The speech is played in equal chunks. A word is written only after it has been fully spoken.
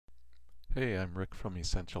Hey, I'm Rick from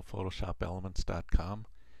EssentialPhotoshopElements.com.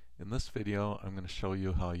 In this video, I'm going to show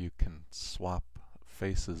you how you can swap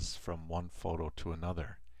faces from one photo to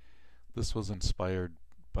another. This was inspired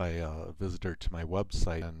by a visitor to my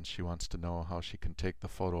website, and she wants to know how she can take the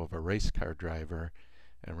photo of a race car driver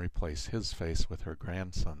and replace his face with her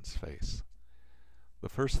grandson's face. The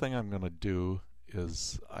first thing I'm going to do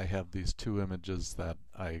is I have these two images that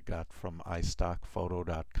I got from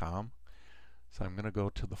iStockPhoto.com. So I'm going to go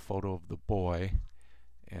to the photo of the boy,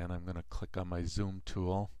 and I'm going to click on my zoom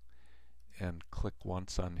tool and click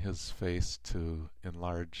once on his face to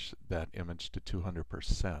enlarge that image to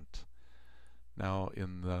 200%. Now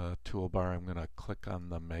in the toolbar I'm going to click on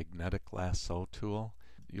the magnetic lasso tool.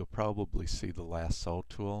 You'll probably see the lasso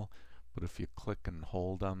tool, but if you click and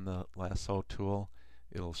hold on the lasso tool,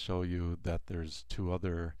 it'll show you that there's two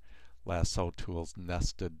other lasso tools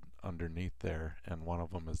nested underneath there, and one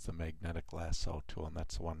of them is the magnetic lasso tool, and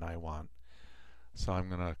that's the one I want. So I'm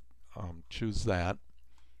going to choose that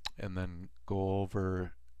and then go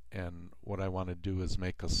over, and what I want to do is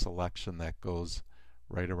make a selection that goes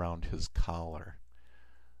right around his collar.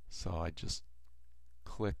 So I just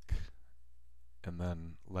click and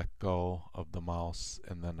then let go of the mouse,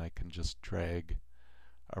 and then I can just drag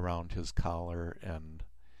around his collar and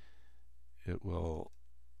it will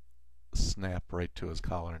snap right to his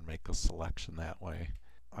collar and make a selection that way.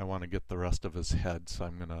 I want to get the rest of his head, so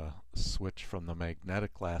I'm going to switch from the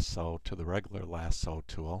magnetic lasso to the regular lasso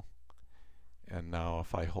tool. And now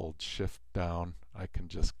if I hold shift down, I can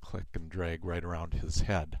just click and drag right around his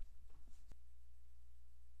head.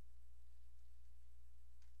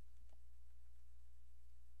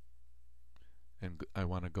 And I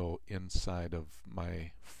want to go inside of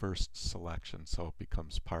my first selection so it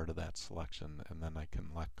becomes part of that selection, and then I can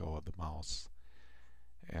let go of the mouse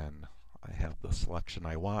and I have the selection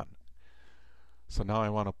I want. So now I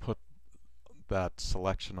want to put that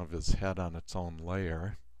selection of his head on its own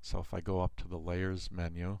layer. So if I go up to the layers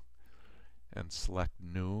menu and select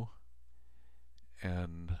new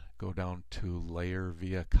and go down to layer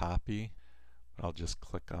via copy, I'll just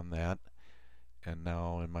click on that, and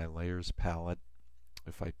now in my layers palette,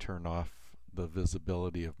 if I turn off the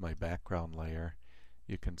visibility of my background layer,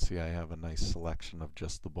 you can see I have a nice selection of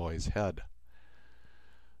just the boy's head.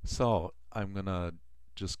 So I'm going to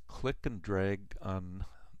just click and drag on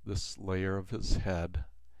this layer of his head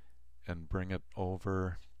and bring it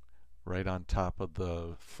over right on top of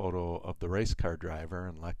the photo of the race car driver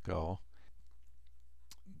and let go.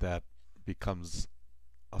 That becomes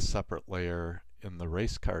a separate layer in the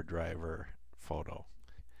race car driver photo.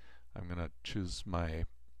 I'm going to choose my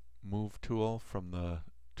move tool from the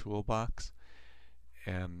toolbox,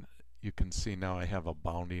 and you can see now I have a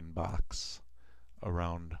bounding box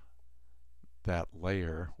around that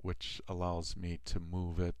layer, which allows me to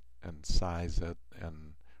move it and size it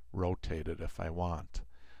and rotate it if I want.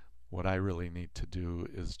 What I really need to do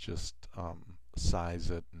is just size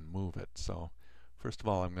it and move it. So first of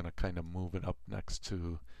all, I'm going to kind of move it up next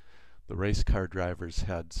to the race car driver's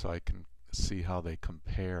head so I can see how they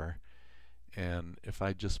compare. And if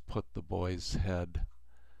I just put the boy's head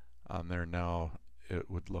on there now, it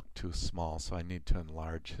would look too small, so I need to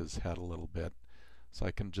enlarge his head a little bit. So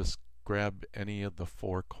I can just grab any of the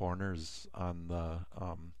four corners on the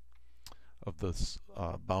of this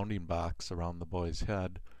bounding box around the boy's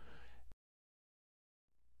head.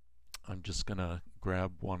 I'm just going to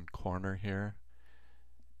grab one corner here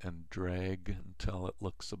and drag until it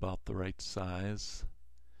looks about the right size,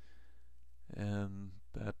 and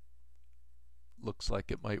that looks like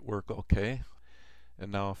it might work okay.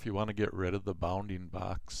 And now if you want to get rid of the bounding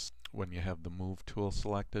box when you have the move tool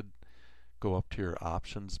selected, go up to your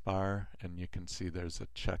options bar and you can see there's a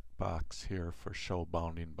check box here for show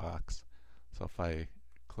bounding box. So if I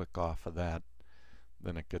click off of that,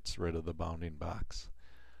 then it gets rid of the bounding box.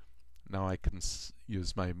 Now I can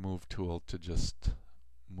use my move tool to just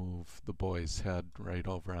move the boy's head right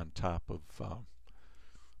over on top of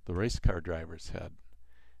the race car driver's head.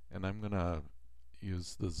 And I'm going to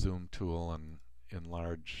use the zoom tool and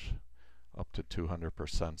enlarge up to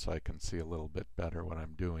 200% so I can see a little bit better what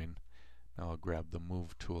I'm doing. Now I'll grab the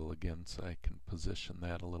move tool again so I can position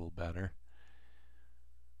that a little better.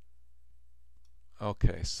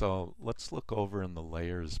 Okay, so let's look over in the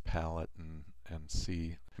layers palette and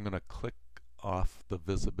see. I'm going to click off the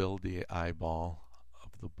visibility eyeball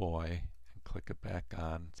of the boy and click it back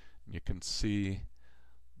on. And you can see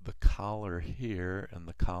the collar here and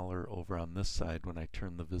the collar over on this side, when I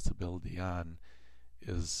turn the visibility on,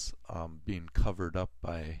 is being covered up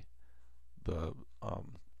by the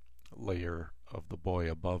layer of the boy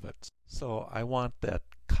above it. So I want that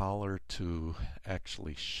collar to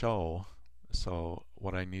actually show So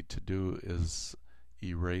what I need to do is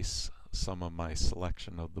erase some of my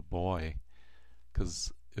selection of the boy,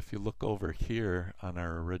 because if you look over here on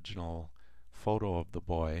our original photo of the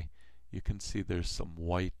boy, you can see there's some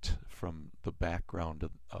white from the background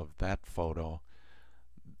of that photo,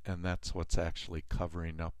 and that's what's actually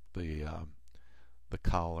covering up the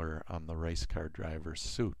collar on the race car driver's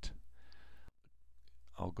suit.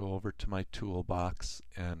 I'll go over to my toolbox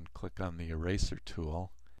and click on the eraser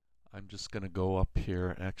tool. I'm just going to go up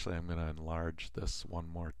here. Actually, I'm going to enlarge this one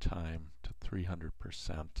more time to 300%.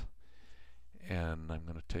 And I'm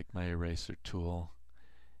going to take my eraser tool,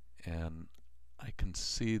 and I can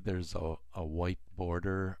see there's a white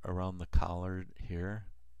border around the collar here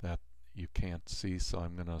that you can't see, so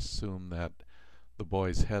I'm going to assume that the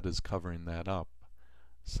boy's head is covering that up.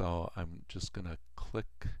 So I'm just going to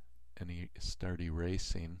click and start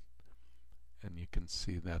erasing, and you can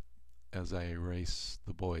see that as I erase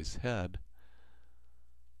the boy's head,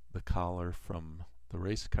 the collar from the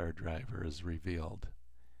race car driver is revealed.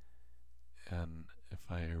 And if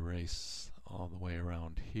I erase all the way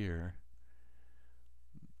around here,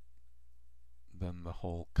 then the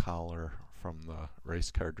whole collar from the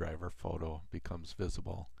race car driver photo becomes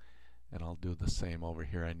visible. And I'll do the same over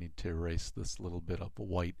here. I need to erase this little bit of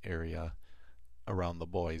white area around the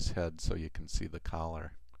boy's head so you can see the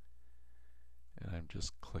collar. And I'm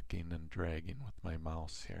just clicking and dragging with my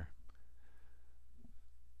mouse here.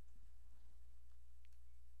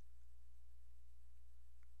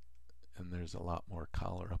 And there's a lot more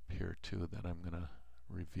collar up here too that I'm going to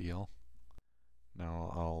reveal.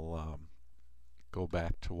 Now I'll go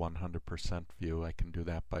back to 100% view. I can do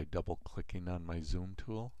that by double clicking on my zoom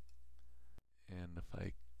tool. And if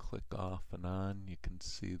I click off and on, you can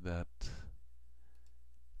see that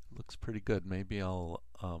it looks pretty good. Maybe you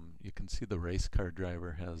can see the race car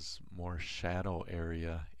driver has more shadow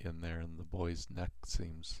area in there, and the boy's neck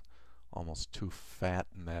seems almost too fat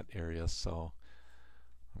in that area, so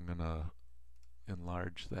I'm gonna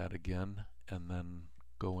enlarge that again and then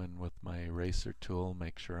go in with my eraser tool,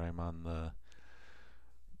 make sure I'm on the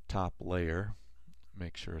top layer,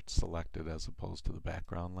 make sure it's selected as opposed to the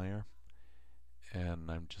background layer,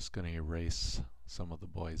 and I'm just going to erase some of the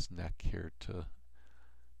boy's neck here to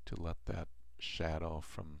let that shadow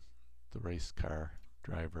from the race car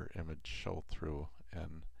driver image show through,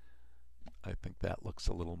 and I think that looks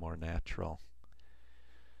a little more natural.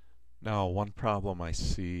 Now, one problem I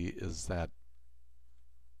see is that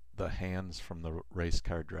the hands from the race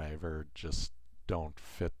car driver just don't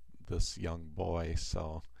fit this young boy,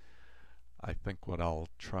 so I think what I'll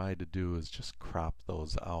try to do is just crop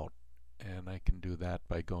those out, and I can do that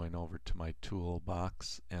by going over to my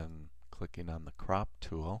toolbox and clicking on the crop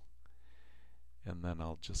tool, and then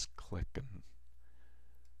I'll just click and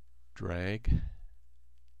drag,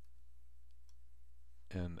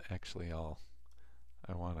 and actually I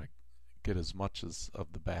want to get as much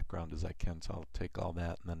of the background as I can, so I'll take all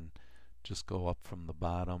that and then just go up from the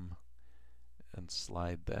bottom and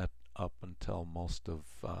slide that up until most of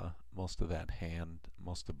both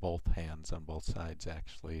hands on both sides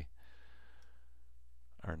actually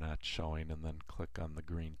are not showing, and then click on the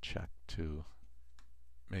green check to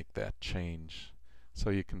make that change.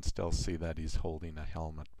 So you can still see that he's holding a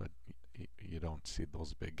helmet, but you don't see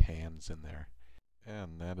those big hands in there.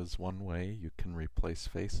 And that is one way you can replace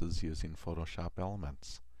faces using Photoshop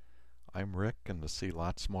Elements. I'm Rick, and to see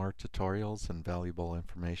lots more tutorials and valuable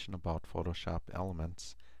information about Photoshop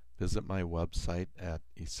Elements, visit my website at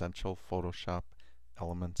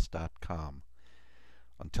essentialphotoshopelements.com.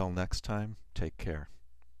 Until next time, take care.